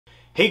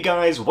Hey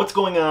guys, what's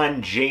going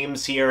on?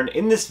 James here, and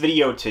in this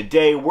video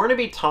today, we're going to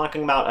be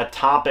talking about a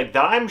topic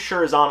that I'm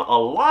sure is on a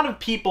lot of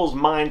people's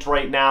minds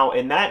right now,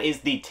 and that is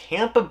the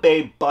Tampa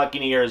Bay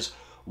Buccaneers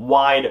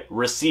wide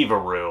receiver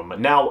room.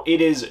 Now, it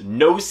is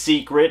no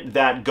secret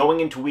that going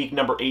into week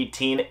number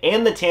 18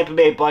 and the Tampa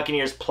Bay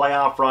Buccaneers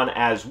playoff run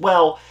as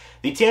well,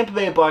 the Tampa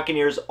Bay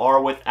Buccaneers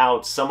are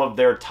without some of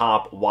their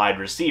top wide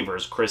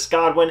receivers. Chris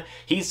Godwin,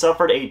 he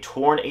suffered a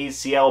torn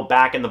ACL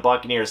back in the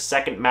Buccaneers'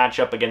 second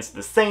matchup against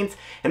the Saints,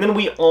 and then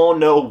we all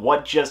know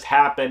what just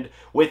happened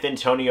with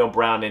Antonio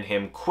Brown and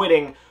him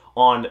quitting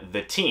on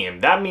the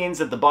team. That means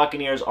that the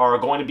Buccaneers are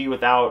going to be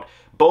without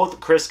both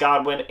Chris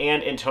Godwin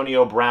and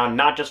Antonio Brown,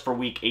 not just for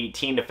Week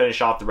 18 to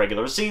finish off the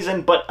regular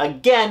season, but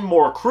again,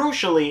 more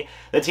crucially,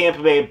 the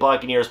Tampa Bay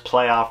Buccaneers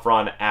playoff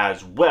run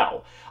as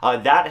well.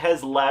 That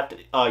has left,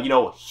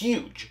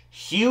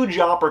 huge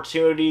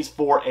opportunities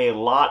for a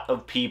lot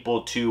of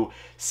people to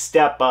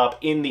step up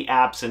in the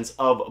absence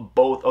of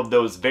both of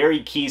those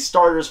very key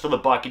starters for the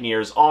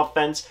Buccaneers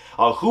offense.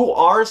 Who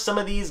are some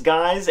of these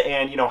guys,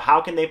 and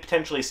how can they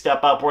potentially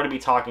step up? We're going to be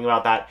talking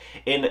about that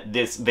in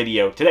this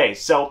video today.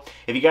 So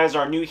if you guys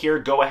are new here,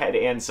 go ahead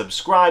and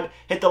subscribe.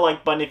 Hit the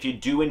like button if you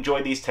do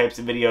enjoy these types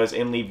of videos,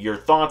 and leave your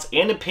thoughts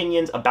and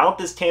opinions about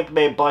this Tampa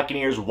Bay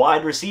Buccaneers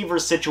wide receiver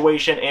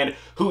situation and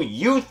who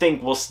you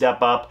think will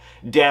step up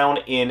down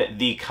in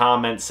the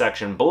comment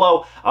section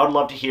below. I would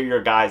love to hear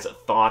your guys'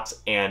 thoughts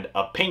and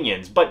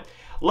opinions. But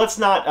let's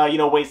not,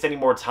 waste any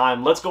more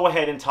time. Let's go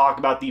ahead and talk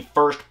about the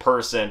first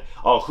person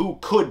who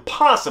could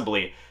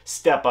possibly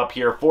step up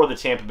here for the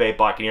Tampa Bay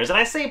Buccaneers. And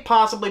I say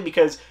possibly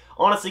because,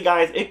 honestly,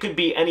 guys, it could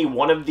be any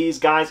one of these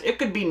guys. It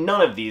could be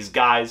none of these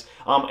guys.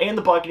 And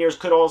the Buccaneers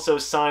could also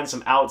sign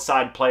some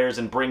outside players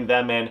and bring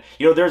them in.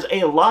 There's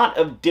a lot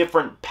of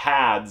different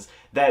paths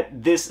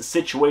that this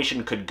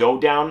situation could go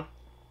down.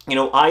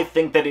 I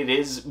think that it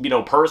is,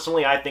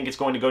 personally, I think it's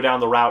going to go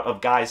down the route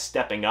of guys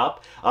stepping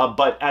up.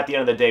 But at the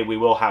end of the day, we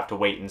will have to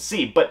wait and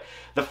see. But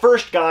the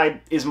first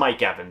guy is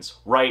Mike Evans,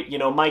 right?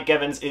 Mike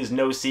Evans is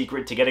no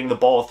secret to getting the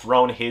ball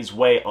thrown his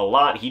way a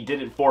lot. He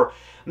did it for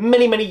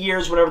many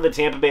years whenever the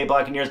Tampa Bay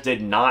Buccaneers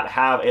did not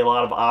have a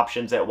lot of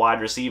options at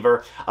wide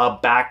receiver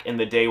back in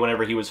the day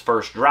whenever he was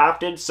first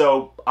drafted.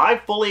 So I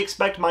fully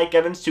expect Mike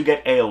Evans to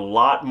get a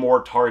lot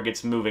more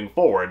targets moving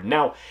forward.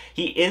 Now,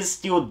 he is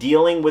still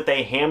dealing with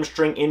a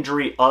hamstring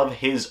injury of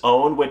his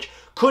own, which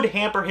could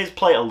hamper his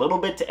play a little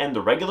bit to end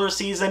the regular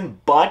season,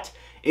 but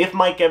if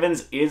Mike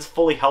Evans is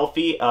fully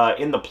healthy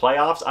in the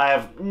playoffs, I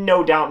have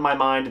no doubt in my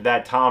mind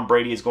that Tom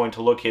Brady is going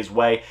to look his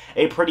way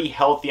a pretty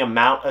healthy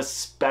amount,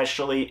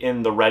 especially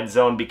in the red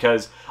zone,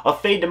 because a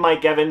fade to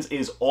Mike Evans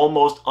is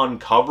almost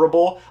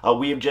uncoverable.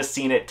 We have just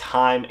seen it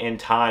time and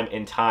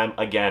time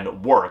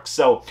again work.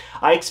 So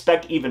I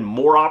expect even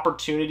more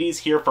opportunities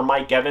here for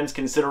Mike Evans,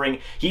 considering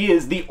he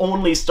is the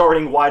only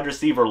starting wide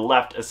receiver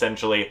left,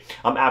 essentially,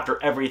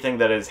 after everything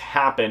that has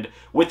happened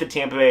with the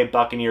Tampa Bay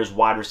Buccaneers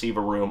wide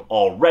receiver room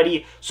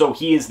already. So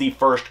he is the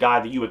first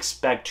guy that you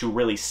expect to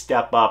really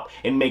step up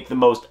and make the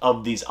most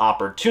of these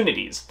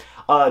opportunities.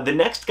 The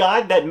next guy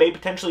that may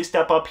potentially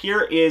step up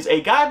here is a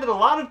guy that a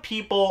lot of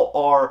people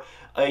are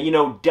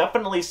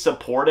definitely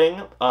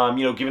supporting,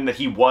 given that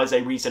he was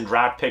a recent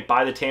draft pick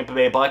by the Tampa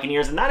Bay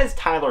Buccaneers, and that is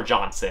Tyler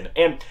Johnson.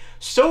 And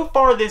so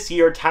far this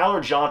year,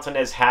 Tyler Johnson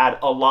has had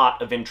a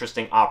lot of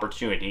interesting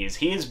opportunities.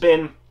 He has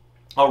been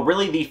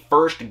really the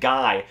first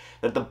guy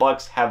that the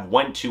Bucs have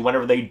went to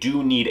whenever they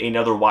do need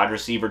another wide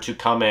receiver to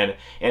come in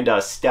and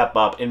step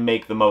up and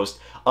make the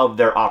most of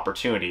their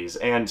opportunities.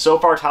 And so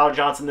far, Tyler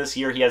Johnson this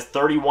year, he has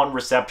 31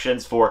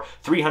 receptions for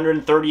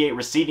 338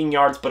 receiving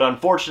yards, but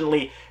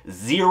unfortunately,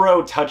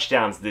 0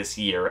 touchdowns this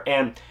year.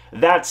 And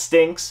that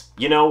stinks.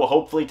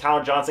 Hopefully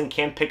Tyler Johnson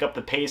can pick up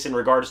the pace in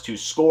regards to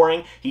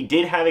scoring. He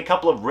did have a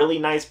couple of really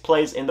nice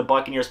plays in the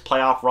Buccaneers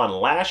playoff run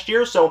last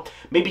year, so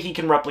maybe he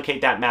can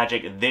replicate that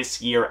magic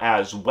this year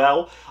as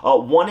well.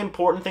 One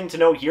important thing to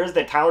note here is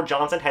that Tyler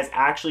Johnson has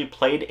actually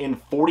played in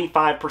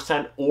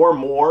 45% or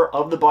more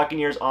of the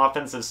Buccaneers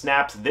offensive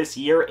snaps this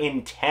year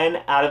in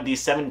 10 out of the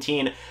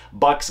 17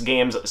 Bucs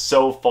games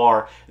so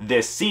far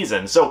this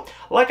season. So,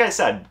 like I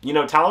said,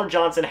 Tyler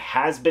Johnson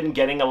has been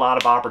getting a lot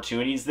of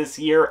opportunities this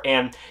year,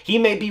 and he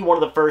may be one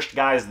of the first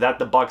guys that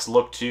the Bucs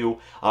look to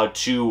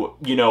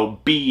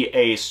be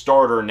a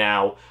starter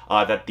now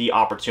that the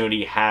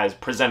opportunity has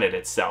presented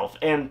itself.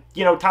 And,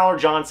 Tyler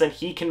Johnson,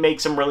 he can make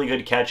some really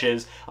good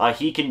catches.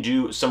 He can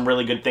do some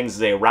really good things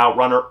as a route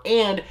runner,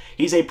 and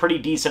he's a pretty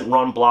decent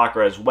run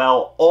blocker as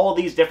well. All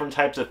these different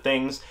types of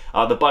things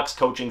the Bucs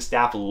coaching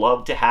staff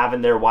love to have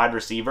in their wide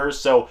receivers.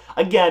 So,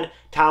 again,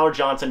 Tyler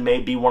Johnson may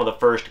be one of the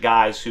first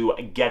guys who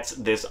gets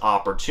this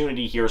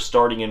opportunity here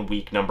starting in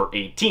week number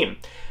 18.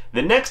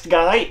 The next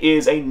guy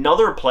is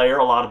another player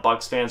a lot of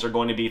Bucs fans are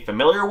going to be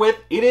familiar with.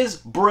 It is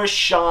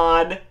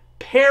Brashad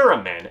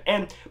Perriman.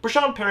 And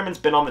Breshad Perriman's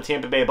been on the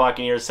Tampa Bay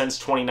Buccaneers since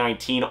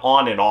 2019,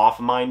 on and off,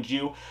 mind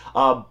you.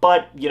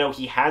 But, you know,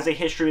 he has a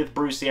history with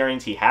Bruce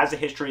Arians. He has a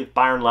history with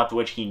Byron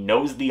Leftwich. He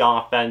knows the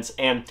offense.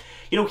 And,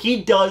 you know,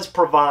 he does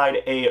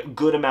provide a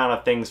good amount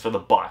of things for the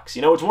Bucs.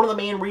 You know, it's one of the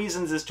main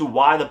reasons as to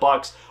why the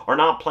Bucs are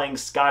not playing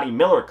Scotty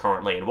Miller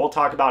currently. And we'll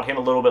talk about him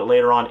a little bit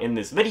later on in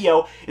this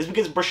video, is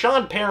because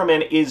Breshad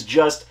Perriman is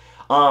just...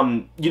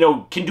 you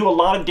know, can do a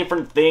lot of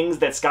different things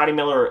that Scotty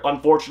Miller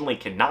unfortunately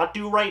cannot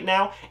do right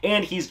now,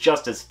 and he's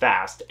just as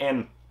fast.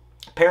 And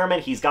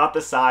Perriman, he's got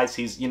the size.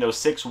 He's, you know,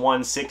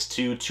 6'1",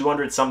 6'2",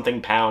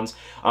 200-something pounds.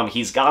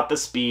 He's got the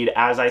speed,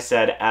 as I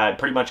said,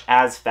 pretty much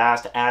as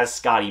fast as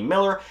Scotty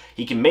Miller.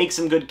 He can make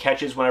some good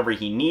catches whenever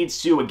he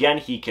needs to. Again,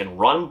 he can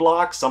run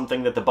block,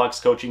 something that the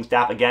Bucs coaching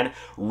staff, again,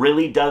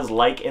 really does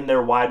like in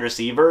their wide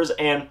receivers.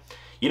 And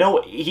you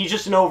know, he's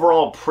just an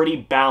overall pretty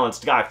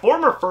balanced guy.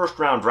 Former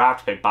first-round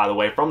draft pick, by the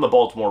way, from the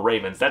Baltimore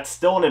Ravens. That's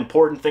still an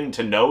important thing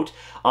to note.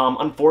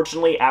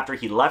 Unfortunately, after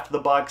he left the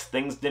Bucs,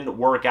 things didn't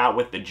work out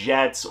with the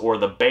Jets or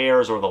the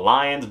Bears or the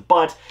Lions,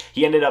 but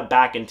he ended up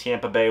back in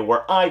Tampa Bay,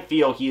 where I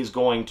feel he is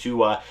going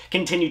to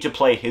continue to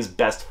play his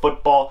best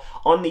football.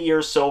 On the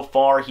year so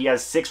far, he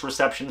has 6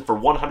 receptions for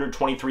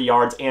 123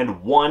 yards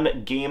and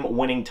 1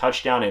 game-winning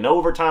touchdown in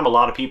overtime. A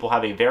lot of people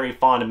have a very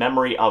fond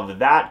memory of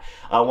that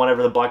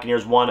whenever the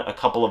Buccaneers won a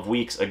couple of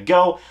weeks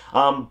ago,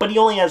 but he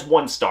only has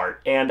 1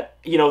 start, and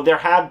you know, there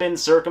have been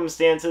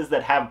circumstances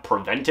that have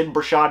prevented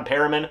Breshad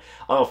Perriman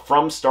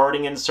from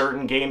starting in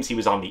certain games. He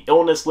was on the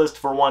illness list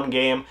for 1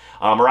 game,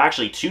 or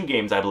actually 2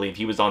 games, I believe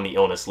he was on the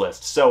illness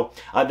list. So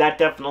that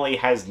definitely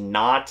has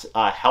not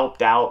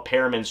helped out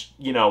Perriman's,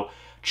 you know,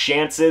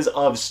 chances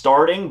of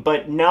starting,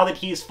 but now that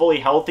he's fully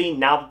healthy,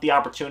 now that the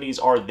opportunities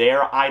are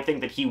there, I think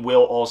that he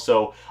will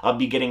also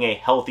be getting a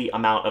healthy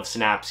amount of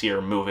snaps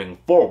here moving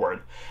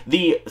forward.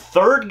 The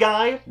third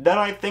guy that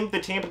I think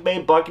the Tampa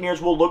Bay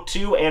Buccaneers will look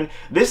to, and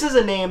this is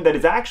a name that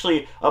is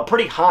actually a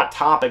pretty hot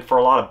topic for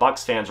a lot of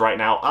Bucs fans right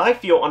now, I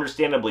feel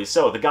understandably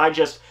so. The guy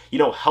just, you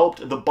know,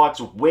 helped the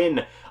Bucs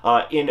win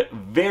in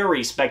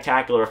very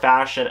spectacular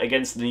fashion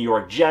against the New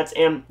York Jets,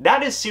 and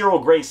that is Cyril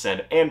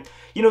Grayson. And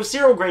you know,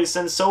 Cyril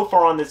Grayson, so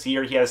far on this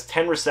year, he has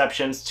 10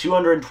 receptions,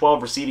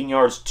 212 receiving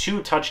yards,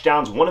 2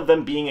 touchdowns, one of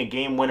them being a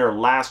game winner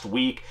last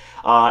week.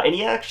 And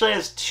he actually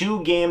has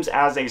 2 games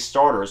as a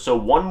starter, so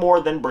 1 more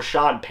than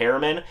Breshad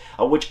Perriman,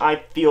 which I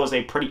feel is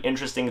a pretty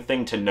interesting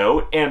thing to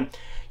note. And,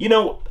 you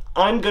know,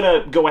 I'm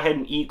gonna go ahead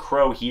and eat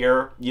crow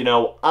here. You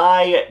know,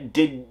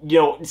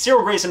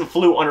 Cyril Grayson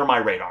flew under my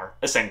radar,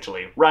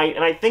 essentially, right?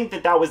 And I think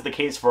that that was the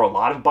case for a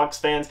lot of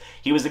Bucs fans.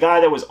 He was the guy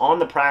that was on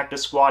the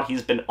practice squad.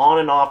 He's been on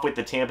and off with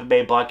the Tampa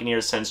Bay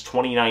Buccaneers since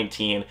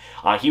 2019.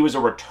 He was a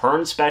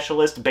return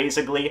specialist,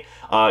 basically,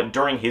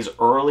 during his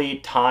early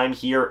time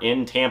here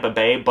in Tampa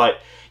Bay.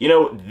 But, you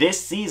know, this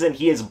season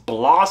he has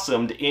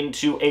blossomed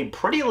into a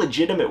pretty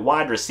legitimate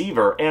wide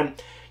receiver. And,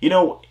 you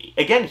know,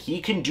 again,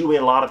 he can do a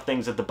lot of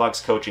things that the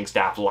Bucs coaching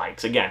staff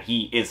likes. Again,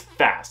 he is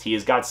fast. He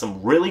has got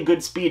some really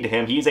good speed to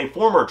him. He's a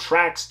former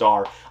track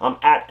star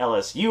at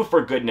LSU,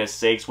 for goodness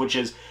sakes, which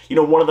is, you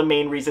know, one of the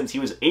main reasons he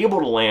was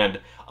able to land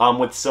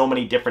with so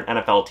many different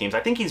NFL teams. I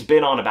think he's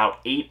been on about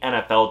 8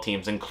 NFL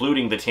teams,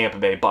 including the Tampa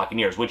Bay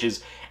Buccaneers, which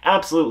is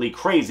absolutely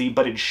crazy,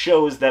 but it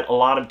shows that a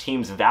lot of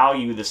teams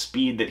value the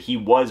speed that he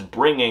was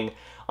bringing,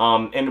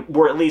 and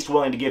we're at least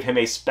willing to give him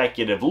a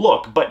speculative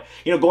look. But,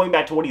 you know, going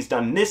back to what he's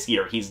done this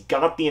year, he's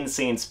got the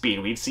insane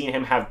speed. We've seen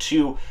him have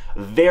 2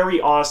 very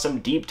awesome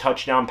deep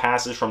touchdown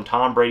passes from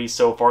Tom Brady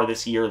so far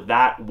this year.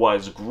 That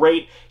was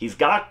great. He's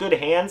got good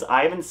hands.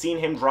 I haven't seen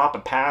him drop a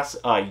pass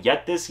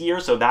yet this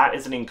year, so that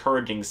is an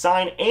encouraging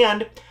sign.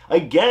 And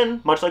again,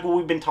 much like what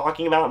we've been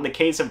talking about in the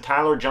case of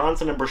Tyler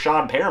Johnson and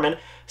Breshad Perriman,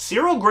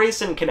 Cyril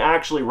Grayson can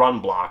actually run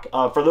block.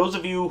 For those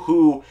of you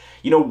who,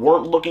 you know,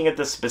 weren't looking at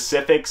the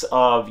specifics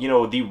of, you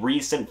know, the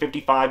recent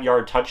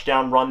 55-yard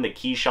touchdown run that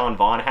Keshawn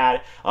Vaughn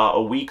had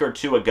a week or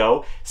 2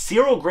 ago,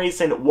 Cyril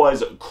Grayson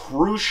was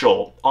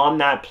crucial on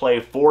that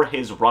play for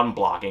his run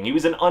blocking. He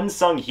was an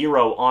unsung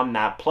hero on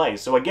that play.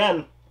 So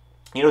again,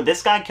 you know,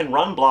 this guy can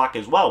run block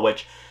as well,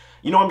 which,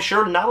 you know, I'm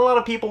sure not a lot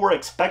of people were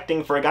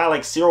expecting for a guy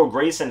like Cyril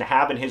Grayson to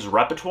have in his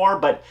repertoire,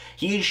 but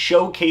he's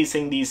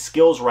showcasing these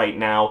skills right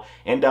now,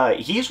 and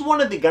he's one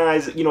of the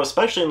guys, you know,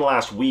 especially in the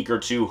last week or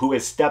 2, who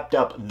has stepped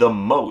up the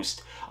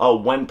most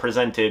when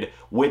presented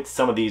with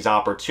some of these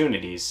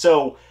opportunities.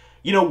 So,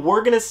 you know,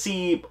 we're going to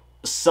see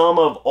some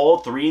of all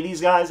 3 of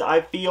these guys,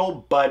 I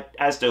feel, but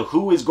as to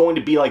who is going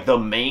to be like the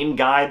main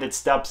guy that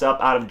steps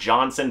up out of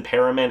Johnson,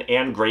 Perriman,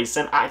 and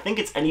Grayson, I think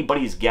it's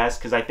anybody's guess,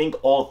 because I think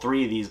all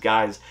 3 of these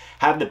guys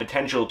have the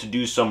potential to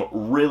do some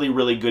really,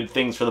 really good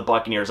things for the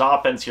Buccaneers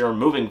offense here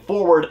moving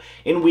forward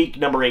in week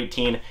number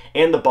 18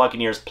 and the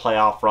Buccaneers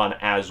playoff run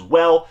as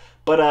well.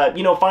 But,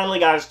 you know, finally,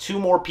 guys, two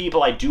more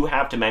people I do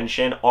have to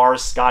mention are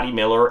Scotty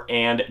Miller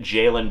and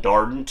Jaylon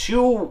Darden,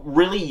 two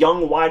really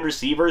young wide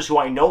receivers who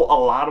I know a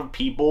lot of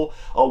people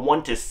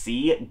want to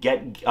see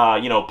get,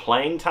 you know,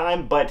 playing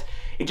time, but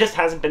it just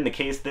hasn't been the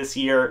case this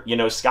year. You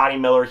know, Scotty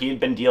Miller, he had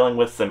been dealing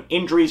with some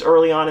injuries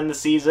early on in the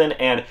season,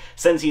 and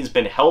since he's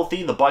been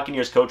healthy, the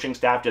Buccaneers coaching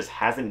staff just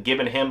hasn't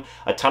given him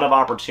a ton of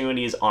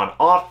opportunities on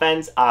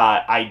offense.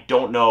 I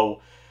don't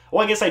know.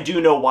 Well, I guess I do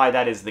know why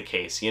that is the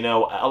case. You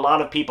know, a lot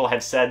of people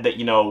have said that,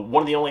 you know,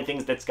 one of the only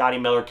things that Scotty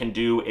Miller can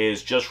do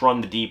is just run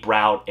the deep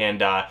route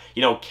and,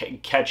 you know,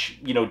 catch,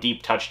 you know,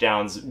 deep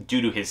touchdowns due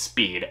to his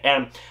speed.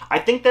 And I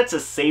think that's a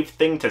safe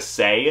thing to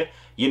say.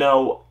 You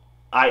know,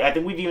 I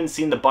think we've even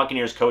seen the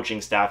Buccaneers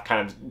coaching staff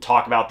kind of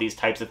talk about these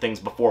types of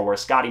things before, where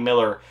Scotty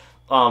Miller,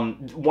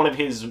 one of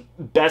his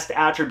best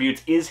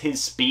attributes is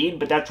his speed,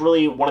 but that's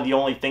really one of the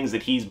only things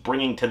that he's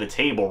bringing to the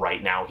table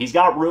right now. He's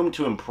got room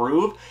to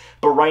improve,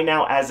 but right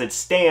now, as it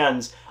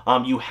stands,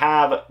 you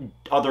have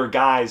other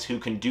guys who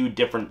can do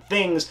different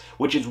things,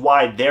 which is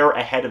why they're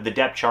ahead of the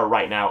depth chart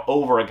right now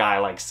over a guy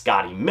like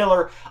Scotty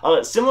Miller.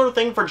 Similar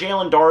thing for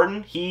Jaylon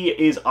Darden. He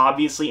is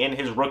obviously in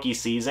his rookie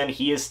season.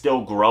 He is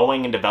still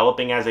growing and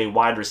developing as a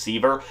wide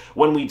receiver.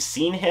 When we've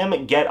seen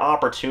him get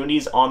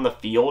opportunities on the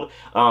field,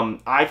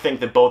 I think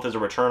that both as a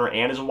returner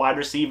and as a wide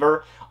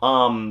receiver,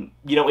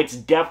 you know, it's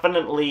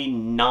definitely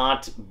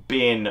not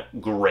been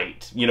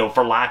great, you know,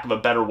 for lack of a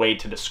better way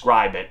to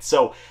describe it.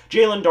 So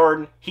Jaylon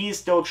Darden, he's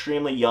still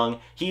extremely young.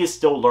 He is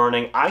still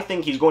learning. I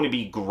think he's going to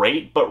be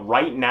great, but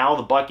right now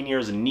the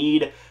Buccaneers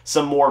need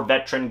some more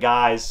veteran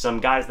guys, some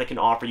guys that can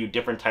offer you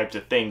different types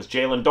of things.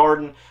 Jaylon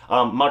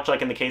Darden, much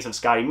like in the case of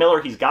Scotty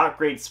Miller, he's got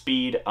great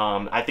speed.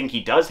 I think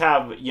he does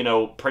have, you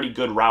know, pretty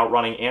good route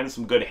running and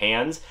some good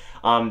hands.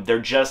 There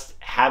just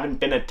haven't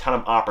been a ton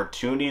of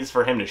opportunities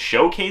for him to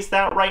showcase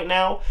that right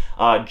now,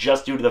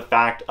 just due to the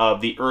fact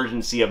of the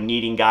urgency of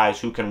needing guys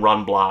who can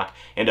run block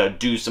and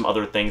do some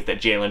other things that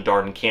Jaylon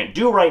Darden can't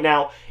do right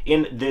now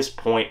in this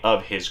point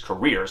of his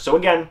career. So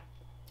again,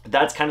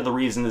 that's kind of the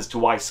reason as to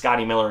why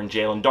Scotty Miller and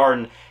Jaylon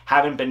Darden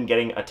haven't been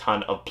getting a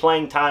ton of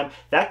playing time.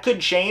 That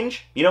could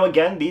change. You know,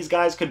 again, these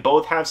guys could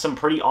both have some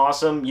pretty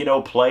awesome, you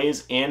know,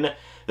 plays in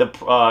the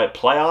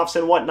playoffs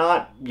and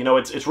whatnot. You know,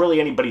 it's really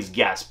anybody's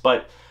guess.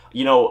 But,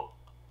 you know,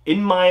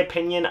 in my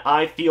opinion,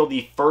 I feel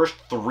the first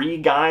three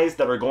guys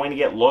that are going to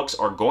get looks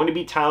are going to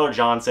be Tyler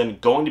Johnson,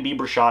 going to be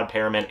Brashad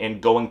Perriman,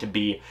 and going to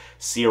be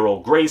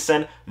Cyril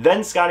Grayson.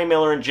 Then Scotty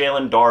Miller and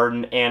Jaylon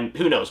Darden, and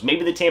who knows,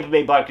 maybe the Tampa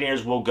Bay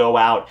Buccaneers will go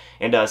out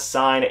and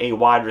sign a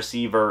wide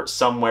receiver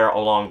somewhere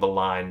along the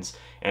lines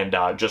and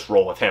just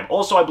roll with him.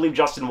 Also, I believe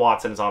Justin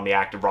Watson is on the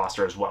active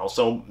roster as well,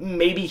 so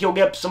maybe he'll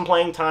get some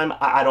playing time.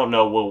 I don't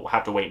know. We'll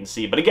have to wait and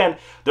see. But again,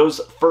 those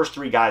first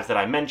three guys that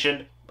I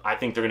mentioned, I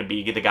think they're going to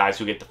be the guys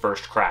who get the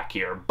first crack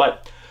here.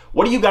 But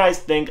what do you guys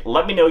think?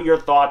 Let me know your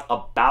thoughts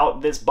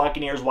about this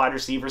Buccaneers wide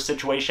receiver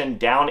situation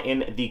down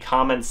in the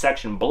comments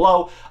section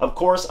below. Of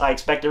course, I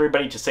expect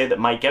everybody to say that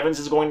Mike Evans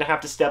is going to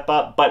have to step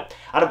up, but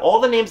out of all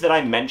the names that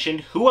I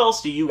mentioned, who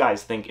else do you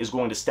guys think is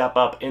going to step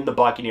up in the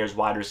Buccaneers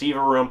wide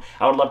receiver room?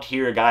 I would love to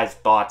hear your guys'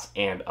 thoughts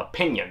and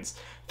opinions.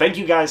 Thank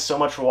you guys so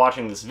much for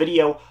watching this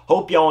video.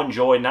 Hope y'all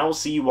enjoyed, and I will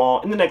see you all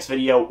in the next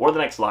video or the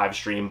next live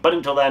stream. But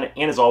until then,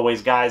 and as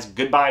always, guys,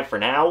 goodbye for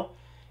now,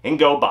 and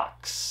go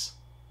Bucs.